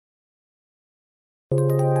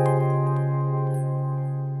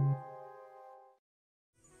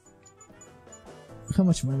How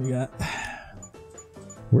much money we got?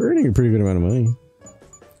 We're earning a pretty good amount of money.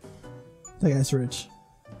 That guy's rich.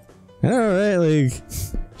 I know, right? Like,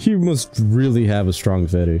 you must really have a strong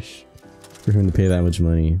fetish for him to pay that much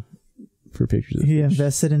money for pictures of He fish.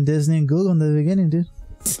 invested in Disney and Google in the beginning, dude.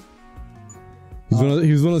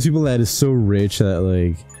 He was one of those people that is so rich that,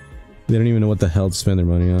 like, they don't even know what the hell to spend their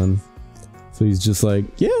money on. So he's just like,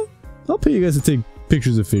 yeah, I'll pay you guys to take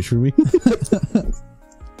pictures of fish for me.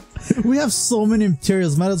 We have so many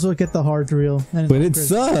materials. Might as well get the hard reel. But it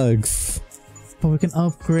sucks. But we can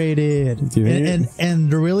upgrade it.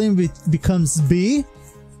 And the reeling becomes B.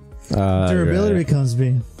 Durability becomes B.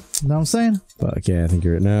 You know what I'm saying? Fuck yeah, I think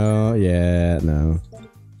you're right. No, yeah, no.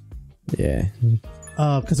 Yeah.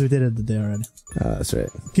 Because we did it the day already. That's right.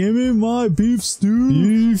 Give me my beef stew.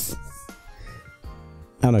 Beef.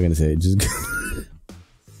 I'm not gonna say it, just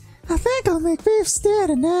I think I'll make beef stew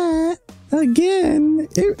tonight. again.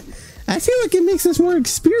 I feel like it makes us more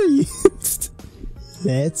experienced.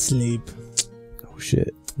 Let's sleep. Oh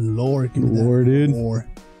shit. Lord, give me that Lord, dude. more.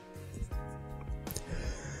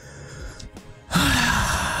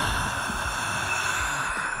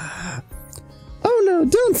 Oh no,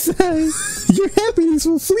 don't sigh. Your happiness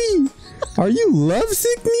will flee. Are you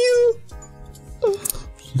lovesick, Mew?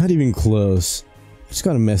 Not even close. Just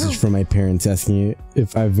got a message from my parents asking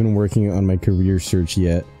if I've been working on my career search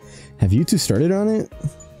yet. Have you two started on it?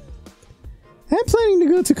 I'm planning to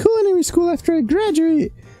go to culinary school after I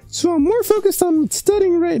graduate, so I'm more focused on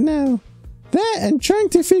studying right now. That and trying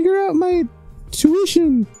to figure out my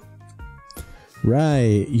tuition.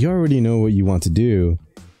 Right, you already know what you want to do.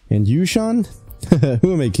 And you, Sean?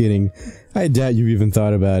 Who am I kidding? I doubt you've even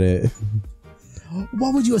thought about it. Why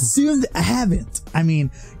would you assume that I haven't? I mean,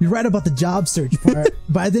 you're right about the job search part,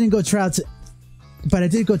 but I didn't go try out to. But I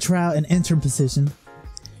did go try out an intern position.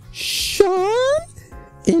 Sean?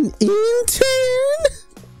 An intern?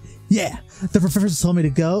 Yeah, the professor told me to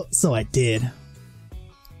go, so I did.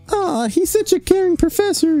 Aw, he's such a caring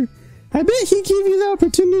professor. I bet he gave you the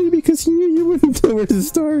opportunity because he knew you wouldn't know where to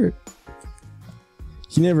start.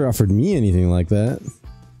 He never offered me anything like that.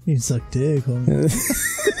 You suck dick, homie.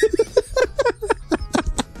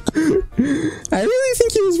 I really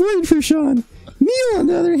think he was worried for Sean. Neil, on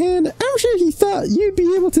the other hand, I'm sure he thought you'd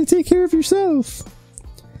be able to take care of yourself.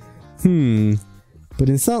 But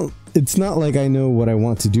it's not like I know what I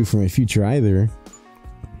want to do for my future either.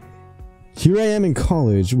 Here I am in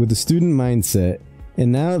college with a student mindset,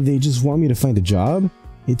 and now they just want me to find a job?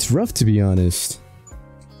 It's rough, to be honest.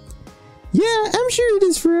 Yeah, I'm sure it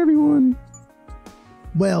is for everyone.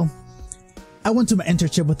 Well, I went to my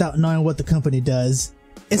internship without knowing what the company does.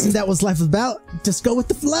 Isn't that what life is about? Just go with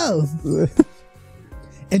the flow.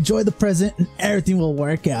 Enjoy the present and everything will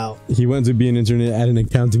work out. He went to be an intern at an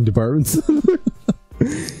accounting department.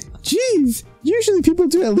 Jeez, usually people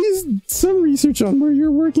do at least some research on where you're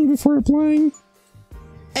working before applying.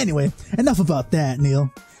 Anyway, enough about that, Neil.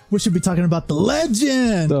 We should be talking about the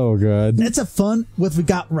legend. Oh god. Let's have fun with what we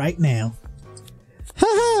got right now.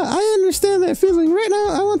 Haha, I understand that feeling. Right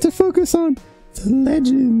now, I want to focus on the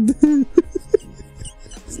legend.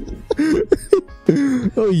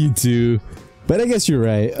 Oh, you two. But I guess you're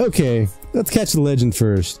right. Okay, let's catch the legend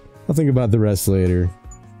first. I'll think about the rest later.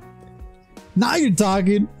 Now you're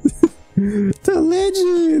talking. The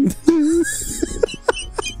legend.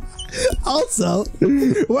 Also,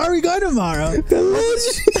 where are we going tomorrow? The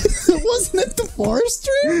legend. Wasn't it the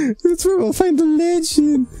forestry? That's where we'll find the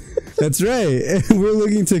legend. That's right. We're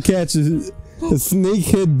looking to catch a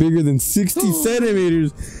snakehead bigger than 60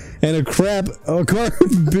 centimeters and a carp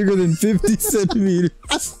bigger than 50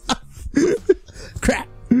 centimeters. Crap.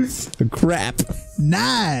 A crap.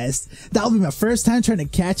 Nice. That'll be my first time trying to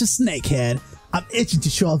catch a snakehead. I'm itching to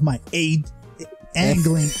show off my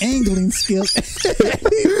angling skills.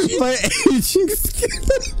 My aging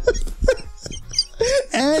skills.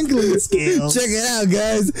 Angling skills. Check it out,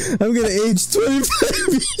 guys. I'm gonna age 25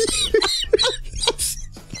 years.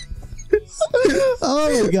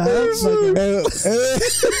 Oh my god.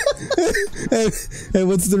 And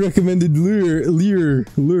what's the recommended lure?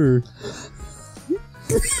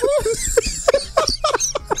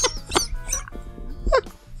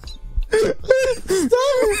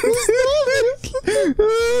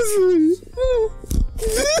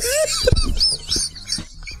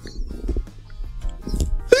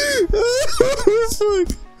 Stop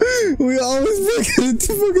it. We always make it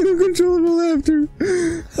into fucking uncontrollable laughter.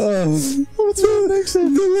 What's wrong next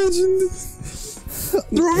time? The legend.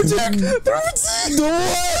 The Robotic!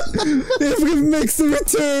 It makes the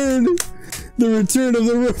return! The return of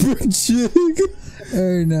the rubber chick.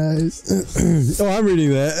 Very nice. Oh, I'm reading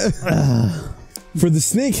that. For the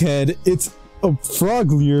snakehead, it's a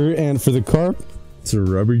frog lure, and for the carp, it's a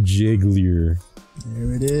rubber jig lure.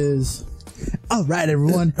 There it is. All right,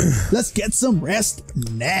 everyone, let's get some rest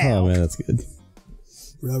now. Oh man, that's good.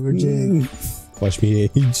 Rubber jig. Watch me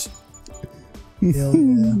age. Hell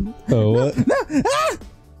yeah. Oh what? No. Ah!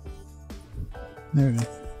 There we go.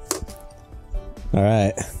 All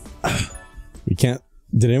right. We can't.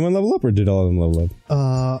 Did anyone level up, or did all of them level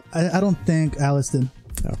up? I don't think Alice did.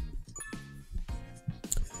 Oh.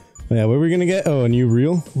 Yeah, what are we gonna get? Oh, a new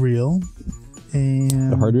reel? Reel.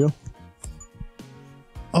 And A hard reel?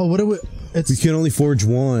 oh, what are we? We can only forge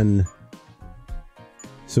one.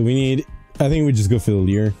 So we need. I think we just go for the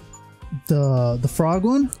lure. The frog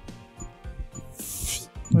one.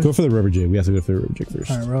 Go for the rubber jig. We have to go for the rubber jig first.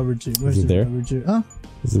 All right, rubber jig. Where's Is it the there? rubber jig? Oh,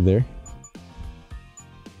 Is it there?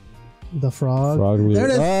 the frog. Frog lure. There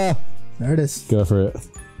it is. Ah! There it is. Go for it.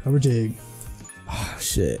 Rubber jig. Oh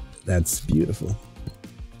shit, that's beautiful.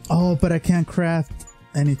 Oh, but I can't craft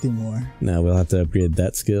anything more. Now we'll have to upgrade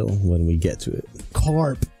that skill when we get to it.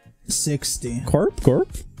 Carp 60. Carp?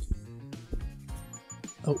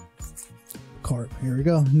 Oh, carp. Here we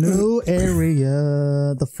go. New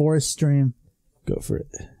area. The forest stream. Go for it.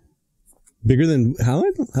 Bigger than how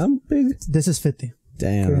big? This is 50.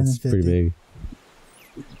 Damn, Bigger that's than pretty 50. big.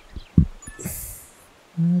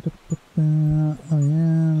 Oh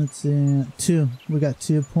yeah, let's see. 2. We got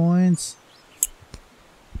 2 points.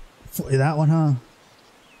 That one, huh?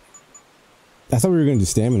 I thought we were gonna do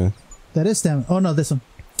stamina. That is stamina. Oh no, this one.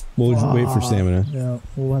 We'll just wait for stamina. Yeah,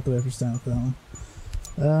 we'll have to wait for stamina for that one.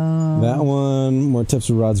 That one, more tips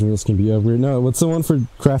of rods and reels can be upgraded. No, what's the one for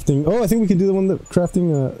crafting? Oh, I think we can do the one that crafting.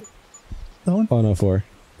 That one? Oh no, 4.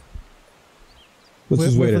 Let's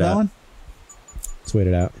just wait it out. One? Let's wait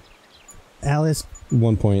it out. Alice.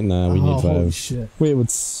 1 point. Nah, we need 5. Holy shit. Wait,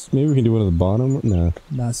 maybe we can do one at the bottom. Nah.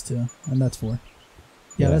 That's 2, and that's 4.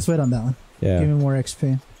 Yeah, Yeah. let's wait on that one. Yeah. Give me more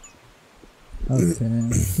XP. Okay,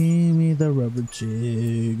 give me the rubber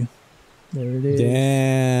jig. There it is.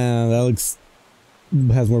 Damn, that looks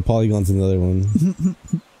has more polygons than the other one.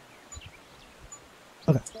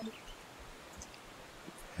 Okay.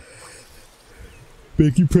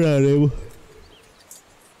 Make you proud, Abel.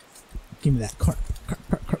 Give me that carp.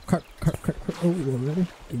 Carp. Oh, we're ready?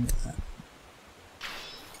 Give me that.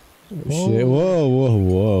 Oh, shit.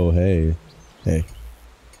 Whoa. Hey.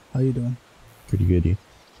 How you doing? Pretty good, you.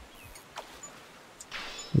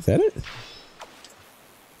 Is that it?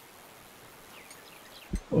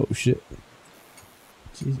 Oh, shit.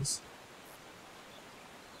 Jesus.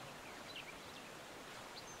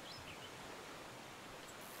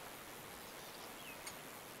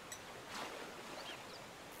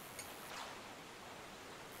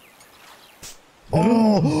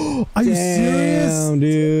 Oh, are you serious? Damn,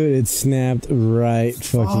 dude. It snapped right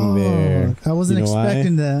fucking there. I wasn't You know why?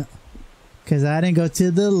 expecting that. Because I didn't go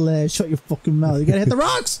to the left. Shut your fucking mouth. You gotta hit the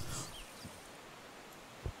rocks.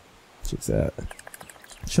 Check that.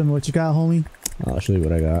 Show me what you got, homie. I'll show you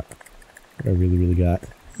what I got. What I really got.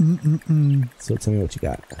 So tell me what you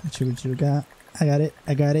got. What you got? I got it.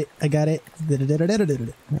 I think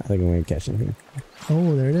I'm gonna catch anything.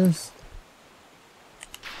 Oh, there it is.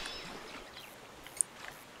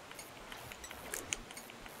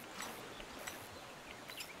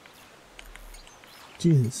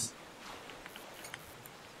 Jesus.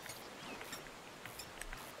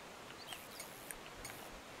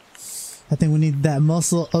 I think we need that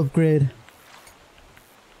muscle upgrade.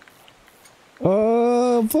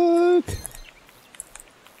 Oh, fuck.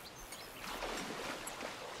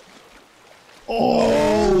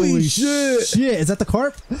 Holy shit. Shit, is that the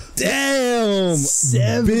carp? Damn.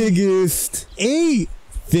 7, Biggest 8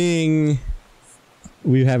 thing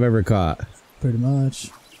we have ever caught. Pretty much.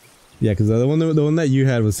 Yeah, because the one that you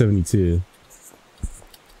had was 72.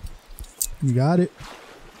 You got it.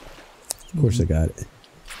 Of course I got it.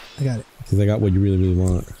 I got it. Because I got what you really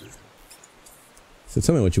want. So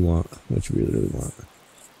tell me what you want. What you really want.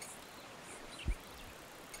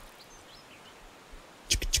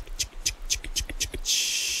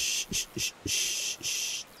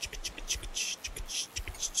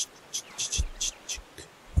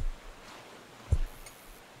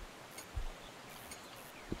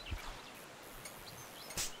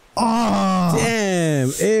 Oh!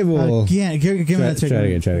 Damn, Abel. Again, give me that Try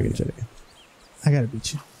it again. I gotta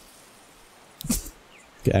beat you.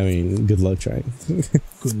 I mean, good luck trying.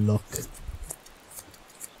 Good luck.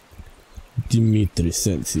 Dimitri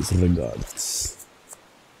sends his regards.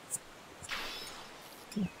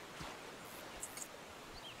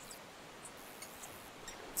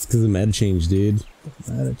 It's because the meta changed, dude.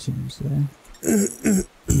 That'll change, yeah.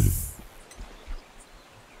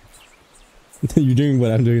 You're doing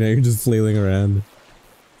what I'm doing now. You're just flailing around.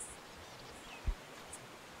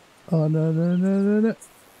 Oh no no no no no!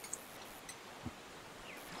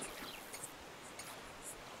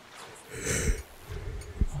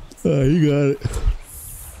 Oh, you got it.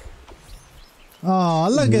 Oh,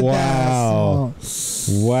 look at Wow.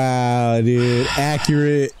 that! Wow, dude.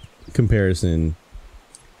 Accurate comparison.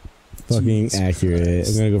 Fucking Jesus accurate.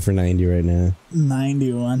 Christ. I'm gonna go for 90 right now.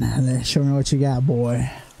 91. Show me what you got, boy.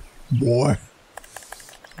 Boy.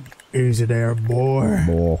 Easy there, boy.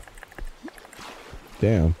 Boy.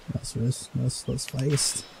 Damn. That's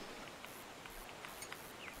fast.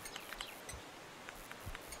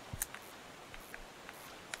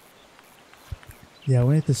 Yeah,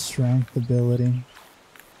 we need the strength ability.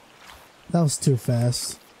 That was too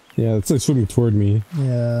fast. Yeah, it's like swimming toward me.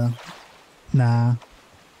 Yeah. Nah.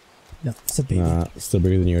 No, it's a baby. Nah, still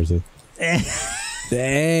bigger than yours.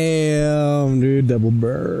 Damn, dude. Double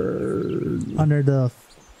bird. Under the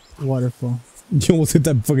waterfall. You almost hit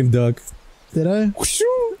that fucking duck. Did I?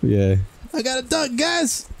 Yeah. I got a duck,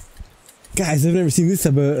 guys! Guys, I've never seen this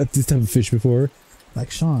type of fish before.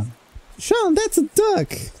 Like Sean. Sean, that's a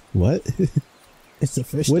duck. What? It's a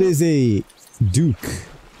fish. What duck. is a duke?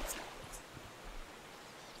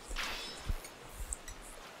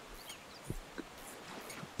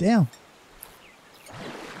 Damn.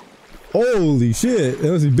 Holy shit,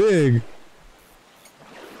 that must be big.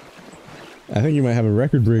 I think you might have a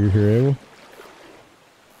record breaker here, Abel.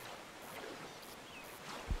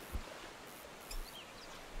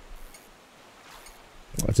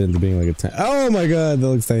 Watch it ends up being like a tiny. Oh my god, that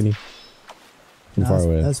looks tiny. From far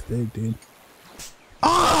away. That's big, dude.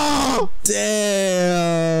 Oh!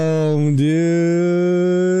 Damn,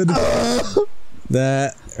 dude.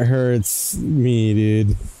 That hurts me,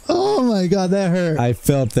 dude. Oh my god, that hurt. I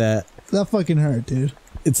felt that. That fucking hurt, dude.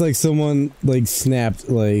 It's like someone like snapped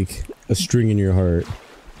like a string in your heart.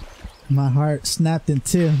 My heart snapped in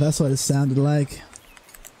two. That's what it sounded like.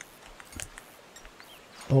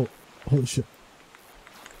 Oh, holy shit.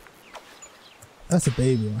 That's a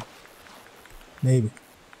baby one. Maybe.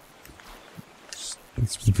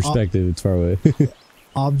 It's the perspective, it's far away.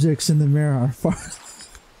 Objects in the mirror are far.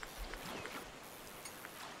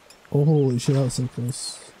 Oh, holy shit, that was so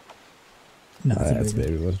close. No, That's a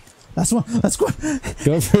baby one. That's one. That's one.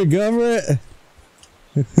 Go for it, go for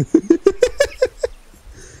it.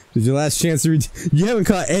 Did your last chance to you haven't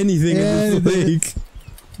caught anything in this lake.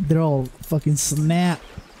 They're all fucking snap.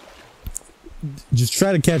 Just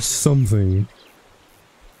try to catch something.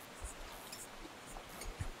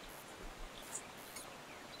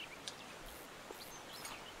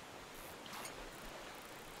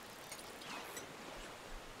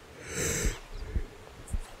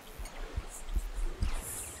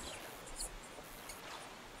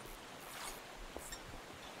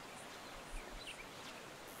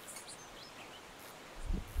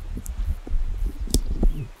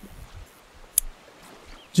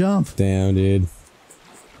 Jump. Damn, dude.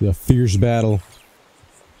 A fierce battle.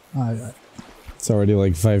 Alright. It's already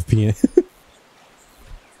like 5 p.m.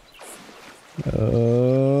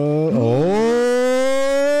 Oh!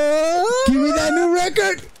 Give me that new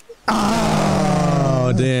record!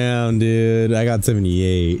 Oh, damn, dude. I got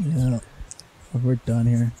 78. Yeah. We're done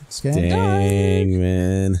here. Scan. Dang,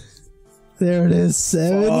 man. There it is.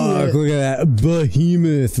 78. Fuck, look at that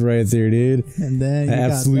behemoth right there, dude. And then you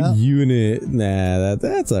Absolute got that. unit. Nah,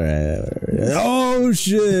 that's alright. Oh,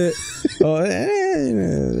 shit. Oh,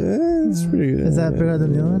 that's pretty good. Is that bigger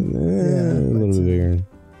than the other one? Yeah, a little bit bigger.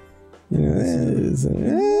 You know, it's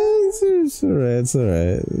alright. It's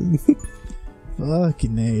alright.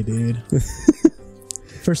 Fucking A, dude.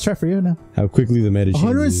 First try for you now. How quickly the meta changes.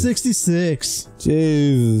 166.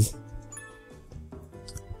 Jesus.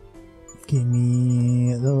 Give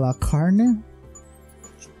me the La Carne.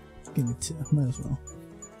 Give me 2. Might as well.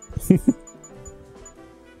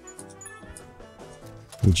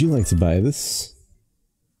 Would you like to buy this?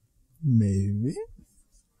 Maybe.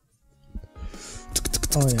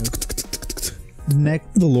 Oh yeah. Neck.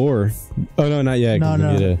 The lore. Oh no, not yet. No, We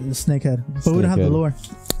no. need, The snakehead. But we don't have the snakehead. lure.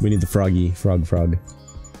 we need the froggy. Frog.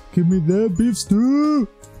 Give me that beef stew.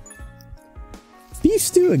 Beef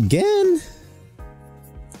stew again?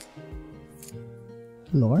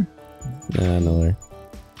 Lore. Nah, no lore.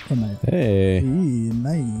 Oh, nice. Hey.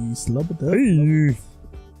 Nice. Love it up. Hey.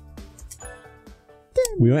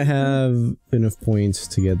 We might have enough points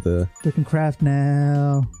to get the We can craft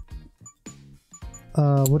now.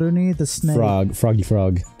 What do we need? The snake. froggy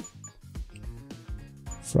frog.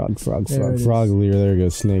 There it is. Frog leer. There we go.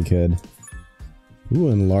 Snakehead. Ooh,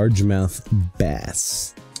 and largemouth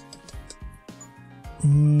bass.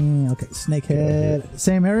 Okay, snakehead.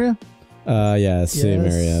 Same area? Yeah, same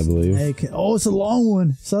area, I believe. Okay. Oh, it's a long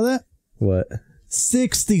one. Saw that? What?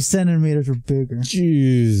 60 centimeters or bigger.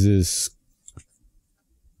 Jesus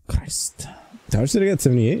Christ. How much did I get?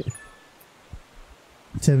 78?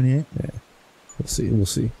 78. Yeah. We'll see. We'll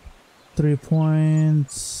see. 3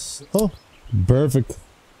 points. Oh. Perfect.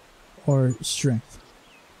 Or strength.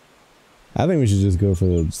 I think we should just go for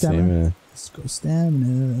the stamina. Let's go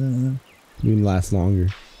stamina. We can last longer.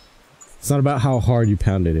 It's not about how hard you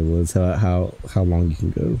pound it, it's how long you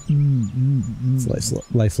can go. It's a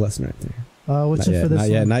life lesson right there. What's it for this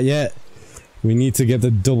one? Not yet. We need to get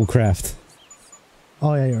the double craft.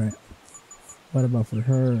 Oh yeah, you're right. What about for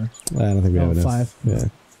her? I don't think we have enough. 5. Yeah.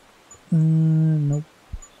 Nope.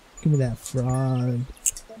 Give me that frog.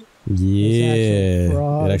 Yeah.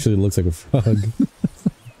 Frog. It actually looks like a frog.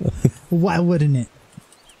 Why wouldn't it?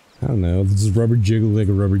 I don't know. This rubber jig looks like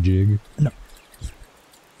a rubber jig. No.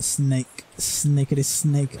 Snake. Snakeity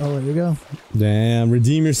snake. Oh, there you go. Damn,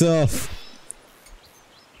 redeem yourself.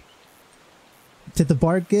 Did the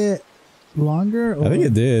bark get longer? Or? I think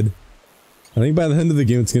it did. I think by the end of the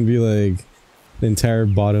game it's gonna be like the entire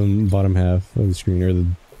bottom half of the screen, or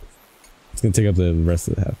it's gonna take up the rest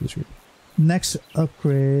of the half of the screen. Next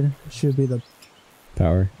upgrade should be the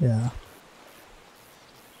power. Yeah.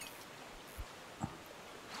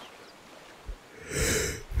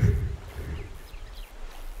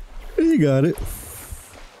 You got it.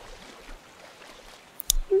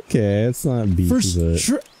 Okay, it's not beefy,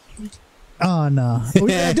 but... Oh no! Oh,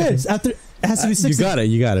 yeah, I did. After it has to be 60.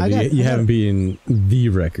 You got it. You haven't beaten the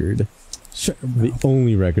record. Sure. No. The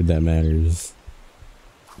only record that matters.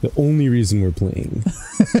 The only reason we're playing.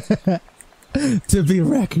 To be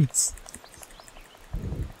records.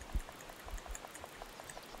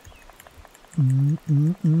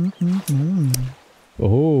 Oh,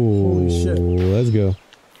 holy shit. Let's go.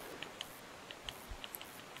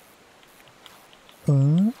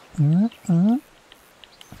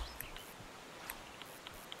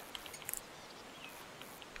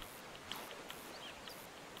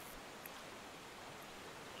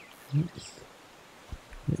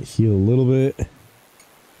 Heal a little bit.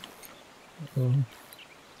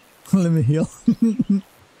 Let me heal. And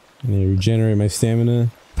regenerate my stamina.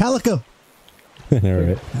 Palico.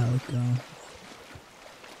 Alright. Palico.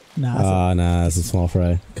 Nah. Nah, it's a small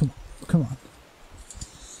fry. Come on.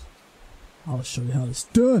 I'll show you how it's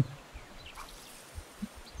done.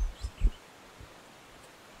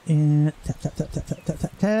 And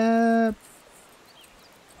tap.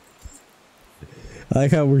 I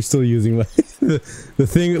like how we're still using the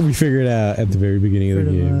thing that we figured out at the very beginning of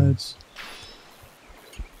the game. Much.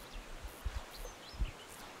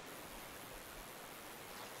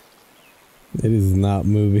 It is not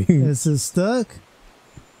moving. Is it stuck?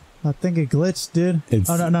 I think it glitched, dude.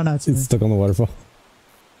 Oh no! It's stuck on the waterfall.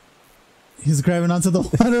 He's grabbing onto the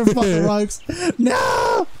waterfall rocks.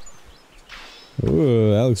 No!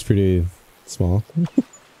 Ooh, that looks pretty small.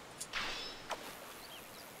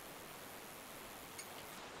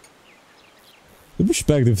 The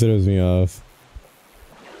perspective throws me off.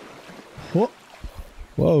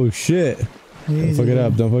 Whoa, shit. Don't fuck it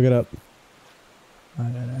up. Don't fuck it up. I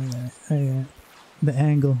got it. The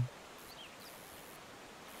angle.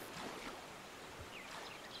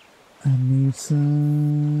 I need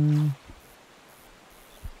some.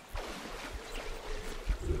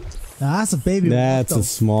 Nah, that's a baby. That's a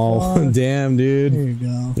small one. Damn, dude. There you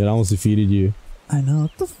go. It almost defeated you. I know.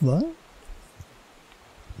 What the fuck?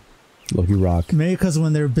 Lucky rock. Maybe because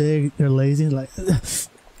when they're big, they're lazy. Like they're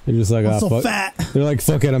just like, I'm so fuck. fat. They're like,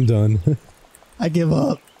 fuck it, I'm done. I give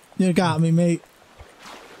up. You got me, mate.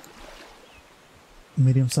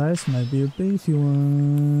 Medium size might be a beefy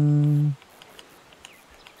one.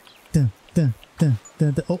 Dun.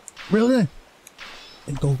 Oh, really?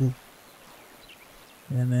 And go.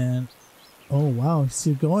 And then, oh wow, he's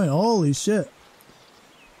still going. Holy shit.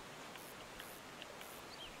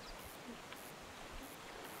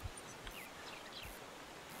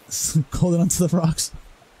 Holding onto the rocks.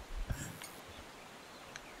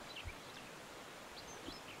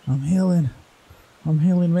 I'm healing,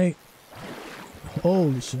 mate.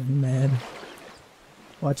 Holy shit, I'm mad.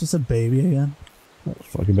 Watch, it's a baby again. Oh,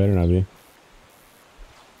 fuck, it better not be.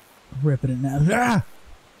 Ripping it now. Ah!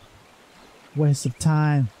 Waste of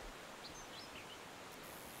time.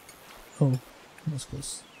 Oh, that was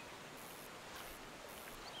close.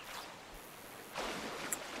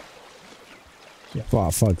 Yeah.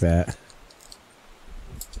 Oh, fuck that.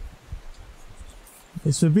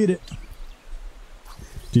 Yes, we beat it.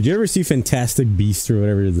 Did you ever see Fantastic Beast or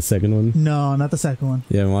whatever the second one? No, not the second one.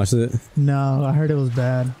 You haven't watched it? No, I heard it was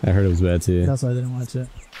bad. I heard it was bad too. That's why I didn't watch it.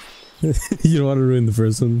 You don't want to ruin the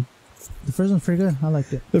first one? The first one's pretty good. I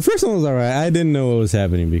liked it. The first one was alright. I didn't know what was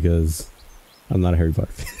happening because I'm not a Harry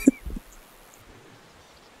Potter fan.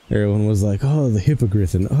 Everyone was like, oh, the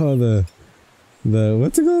hippogriff and oh, the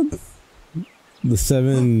what's it called? The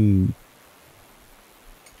 7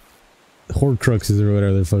 Horcruxes or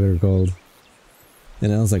whatever the fuck they're called.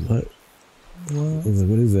 And I was like, what? I was like,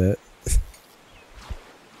 what is that?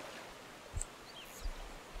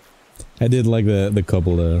 I did like the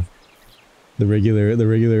couple, the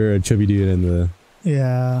regular chubby dude and the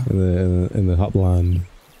and the hot blonde.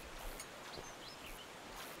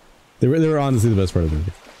 They were honestly the best part of the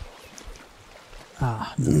movie.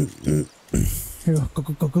 Ah. Here,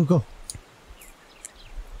 go.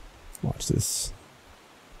 Watch this.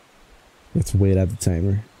 Let's wait out the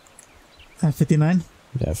timer. At 59?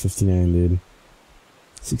 Yeah, 59, dude.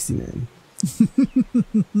 69.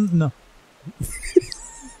 No.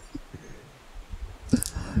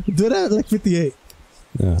 Do it at like 58.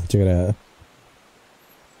 No, check it out.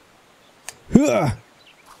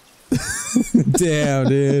 Damn,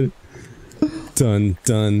 dude. Dun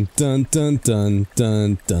dun dun dun dun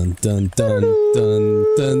dun dun dun dun dun dun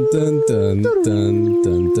dun dun dun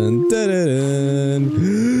dun dun dun.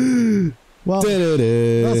 Wow,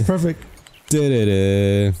 that was perfect. Dun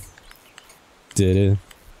dun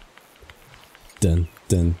dun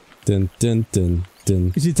dun dun dun.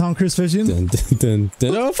 You see Tom Cruise fishing? Dun dun dun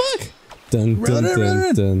dun. Oh fuck! Dun dun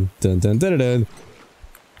dun dun dun dun dun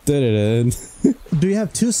dun. Do you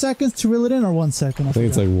have 2 seconds to reel it in or 1 second? I think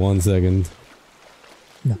it's like 1 second.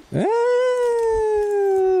 No.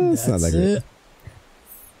 It's not that great.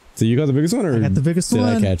 So you got the biggest one, or I got the biggest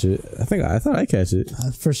one. Did I catch it? I thought I catch it.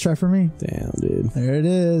 First try for me. Damn, dude. There it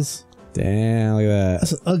is. Damn, look at that.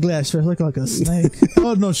 That's an ugly ass fish. Look like a snake.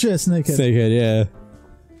 Oh no, shit, snakehead. Snakehead, yeah.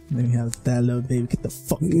 Maybe have that little baby. Get the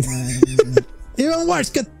fuck out. Even worse.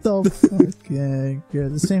 Get the fuck. Yeah,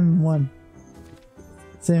 the same one.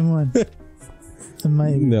 Same one. That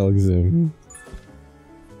looks same.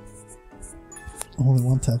 Only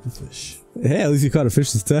one type of fish. Hey, at least you caught a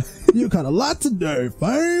fish this time. You caught a lot today.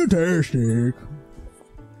 Fantastic.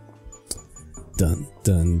 Dun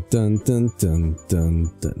dun dun dun dun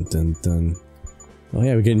dun dun dun dun. Oh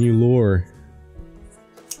yeah, we get new lure.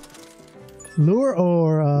 Lure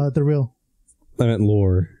or the reel? I meant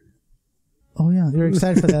lore. Oh yeah, you're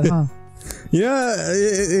excited for that, huh? Yeah,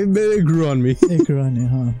 it grew on me. It grew on you,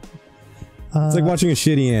 huh? It's like watching a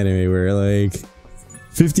shitty anime where like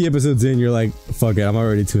 50 episodes in, you're like, fuck it, I'm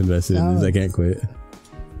already too invested in this, I can't quit.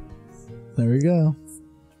 There we go.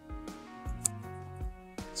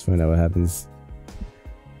 Let's find out what happens.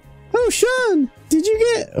 Oh, Sean! Did you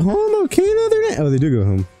get home okay the other night? Oh, they do go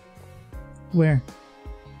home. Where?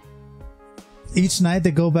 Each night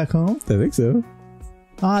they go back home? I think so.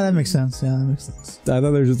 Ah, that makes sense. Yeah, that makes sense. I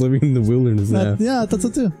thought they were just living in the wilderness now. Yeah, I thought so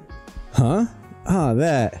too. Huh? Ah,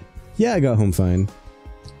 that. Yeah, I got home fine.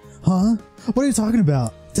 Huh? What are you talking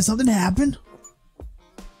about? Did something happen?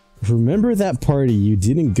 Remember that party you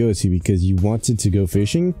didn't go to because you wanted to go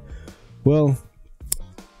fishing? Well,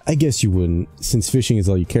 I guess you wouldn't, since fishing is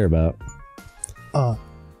all you care about.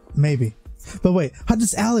 Maybe. But wait, how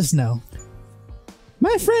does Alice know?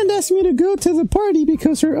 My friend asked me to go to the party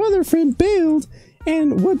because her other friend bailed,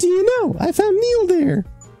 and what do you know? I found Neil there.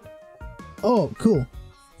 Oh, cool.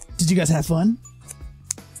 Did you guys have fun?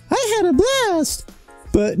 I had a blast!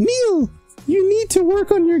 But Neil, you need to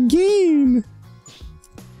work on your game.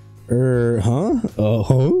 Huh?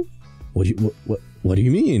 Huh? What do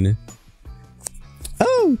you mean?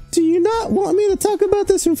 Oh, do you not want me to talk about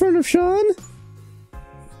this in front of Sean?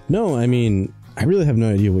 No, I mean, I really have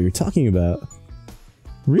no idea what you're talking about.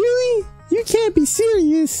 Really? You can't be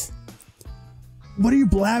serious. What are you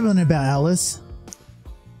blabbing about, Alice?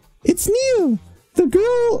 It's Neil. The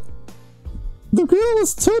girl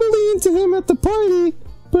was totally into him at the party,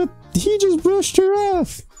 but he just brushed her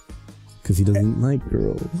off. Because he doesn't like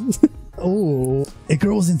girls. Oh, a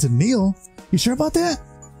girl's into Neil? You sure about that?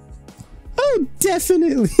 Oh,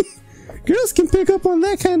 definitely. Girls can pick up on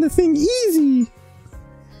that kind of thing easy.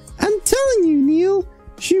 I'm telling you, Neil,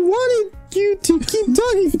 she wanted you to keep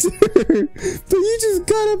talking to her, but you just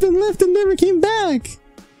got up and left and never came back.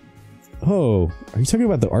 Oh, are you talking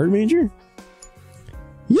about the art major?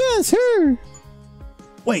 Yes, her.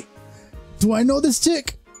 Wait, do I know this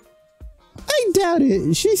chick? I doubt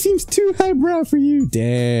it. She seems too highbrow for you.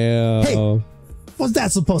 Damn. Hey, what's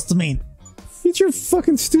that supposed to mean? It's your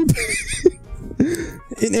fucking stupid.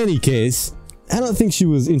 In any case, I don't think she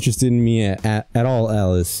was interested in me at all,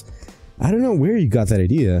 Alice. I don't know where you got that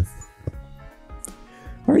idea.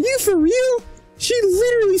 Are you for real? She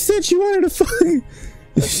literally said she wanted to fuck.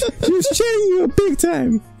 She was chatting you up big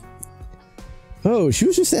time. Oh, she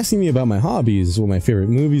was just asking me about my hobbies, what my favorite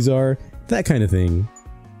movies are, that kind of thing.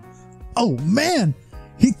 Oh man,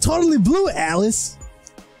 he totally blew it, Alice.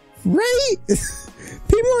 Right?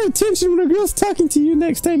 Pay more attention when a girl's talking to you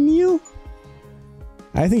next time, Neil.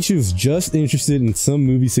 I think she was just interested in some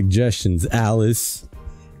movie suggestions, Alice.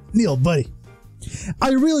 Neil, buddy,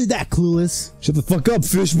 are you really that clueless? Shut the fuck up,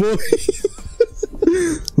 fish boy.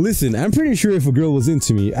 Listen, I'm pretty sure if a girl was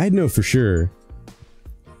into me, I'd know for sure.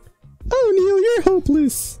 Oh, Neil, you're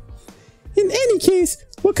hopeless. In any case,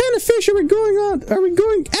 what kind of fish are we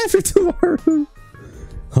going after tomorrow?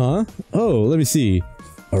 Huh? Oh, let me see.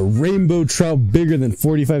 A rainbow trout bigger than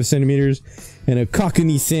 45 centimeters and a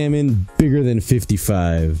cockney salmon bigger than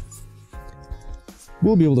 55.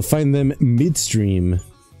 We'll be able to find them midstream.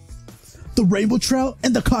 The rainbow trout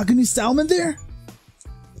and the cockney salmon there?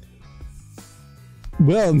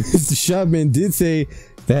 Well, Mr. Shopman did say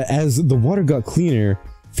that as the water got cleaner,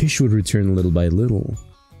 fish would return little by little.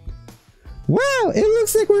 Wow, it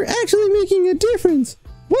looks like we're actually making a difference.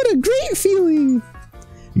 What a great feeling.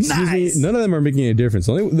 Nice. Me, none of them are making a difference.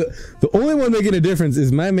 The only one making a difference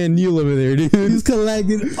is my man Neil over there, dude. He's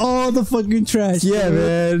collecting all the fucking trash. Yeah,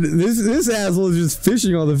 dude. man. This asshole is just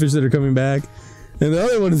fishing all the fish that are coming back. And the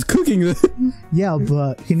other one is cooking them. Yeah,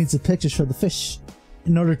 but he needs a picture for the fish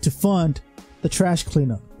in order to fund the trash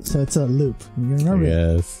cleanup. So it's a loop. You remember?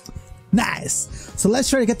 Yes. Nice. So let's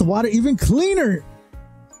try to get the water even cleaner.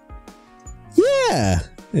 Yeah.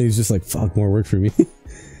 And he's just like, fuck, more work for me.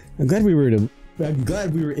 I'm glad we were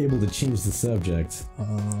able to change the subject.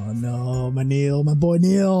 Oh no, my Neil, my boy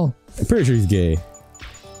Neil. I'm pretty sure he's gay.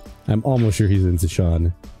 I'm almost sure he's into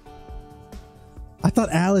Sean. I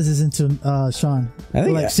thought Alice is into Sean. I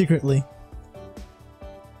think like secretly.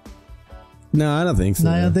 No, I don't think so.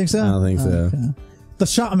 No, I don't think so. I don't think so. Okay. The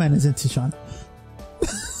shopman is into Sean.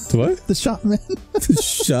 What? The shopman. The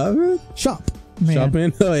shopman? Shop man.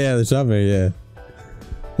 Shopman? Oh yeah, the shopman. Yeah.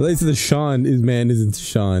 I like the Sean is into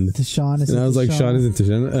Sean. The Sean is. And into I was like, Sean is into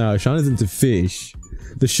Sean. No, Sean is into fish.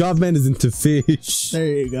 The shopman is into fish. There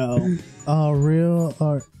you go. Real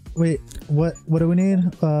or wait, what do we need?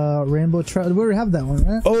 Rainbow trout. We already have that one,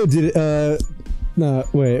 right? Oh, did it? No,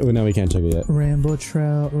 wait. No, we can't check it yet. Rainbow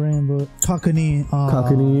trout, rainbow cockney.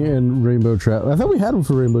 Cockney and rainbow trout. I thought we had them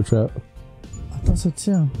for rainbow trout. I thought so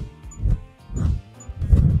too.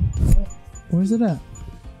 Where's it at?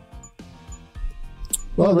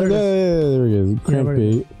 Oh, there we go.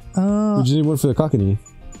 Crankbait. We just need one for the cockney.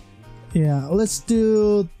 Yeah, let's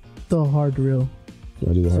do the hard reel. You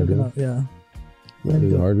want to do the hard reel? Yeah. You want to do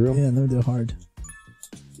the hard reel? Yeah, let me do the hard.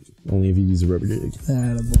 Only if you use a rubber jig.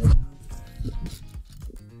 Boy.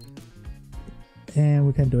 And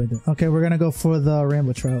we can't do anything. Okay, we're gonna go for the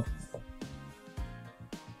rainbow trout.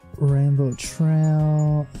 Rainbow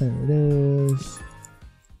trout. There it is.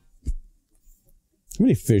 How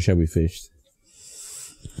many fish have we fished?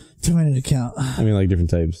 Too many to count. I mean, like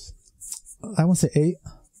different types. I want to say 8.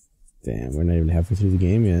 Damn, we're not even halfway through the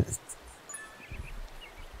game yet.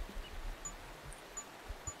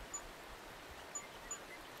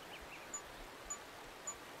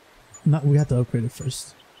 We have to upgrade it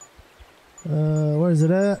first. Where is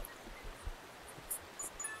it at?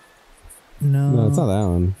 No, it's not that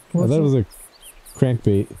one. I What's thought it was a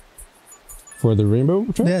crankbait for the rainbow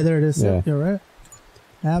trout. Yeah, there it is. Yeah. You're right.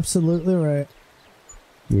 Absolutely right.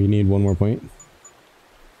 We need one more point.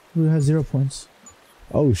 We have 0 points.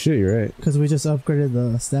 Oh shit, you're right. Because we just upgraded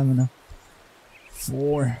the stamina.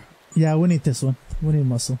 4. Yeah, we need this one. We need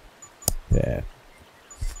muscle. Yeah.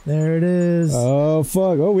 There it is. Oh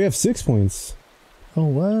fuck. Oh, we have 6 points. Oh,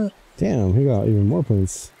 what? Damn, we got even more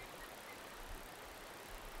points.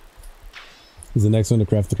 Is the next one to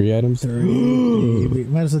craft 3 items? 3.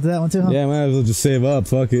 Might as well do that one too, huh? Yeah, might as well just save up.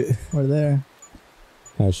 Fuck it. We're there.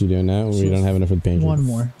 How's she doing now? We don't have enough for the pancakes. One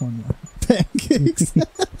more. Pancakes.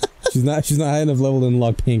 she's not high enough level to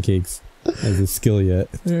unlock pancakes as a skill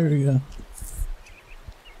yet. There we go.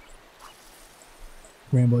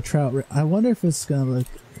 Rainbow trout. I wonder if it's gonna look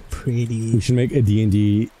pretty. We should make a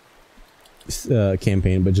D&D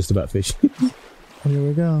campaign, but just about fishing. Oh, here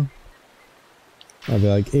we go. I'll be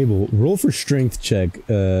like, Abel, roll for strength check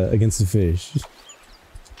against the fish.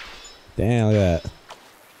 Damn, look at that.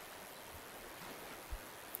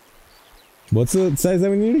 What's the size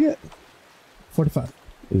that we need to get? 45.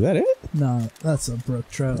 Is that it? No, that's a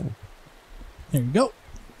brook trout. There you go.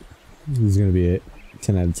 This is gonna be a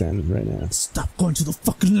 10 out of 10 right now. Stop going to the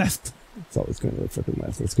fucking left. It's always going to the fucking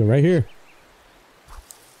left. Let's go right here.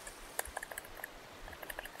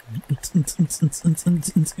 Go.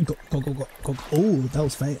 Oh, that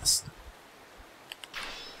was fast.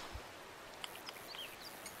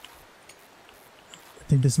 I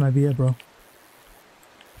think this might be it, bro.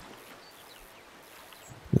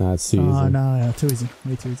 Nah, it's too easy. Oh, no, yeah, too easy.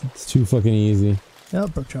 Way too easy. It's too fucking easy.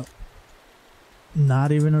 Yep, brook trout.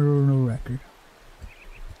 Not even a record.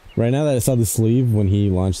 Right now that I saw the sleeve when he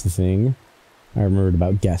launched the thing, I remembered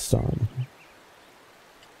about Gaston.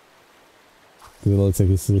 It looks like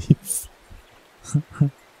his sleeves.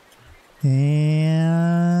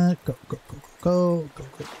 And go.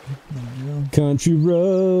 Country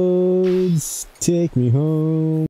roads, take me home.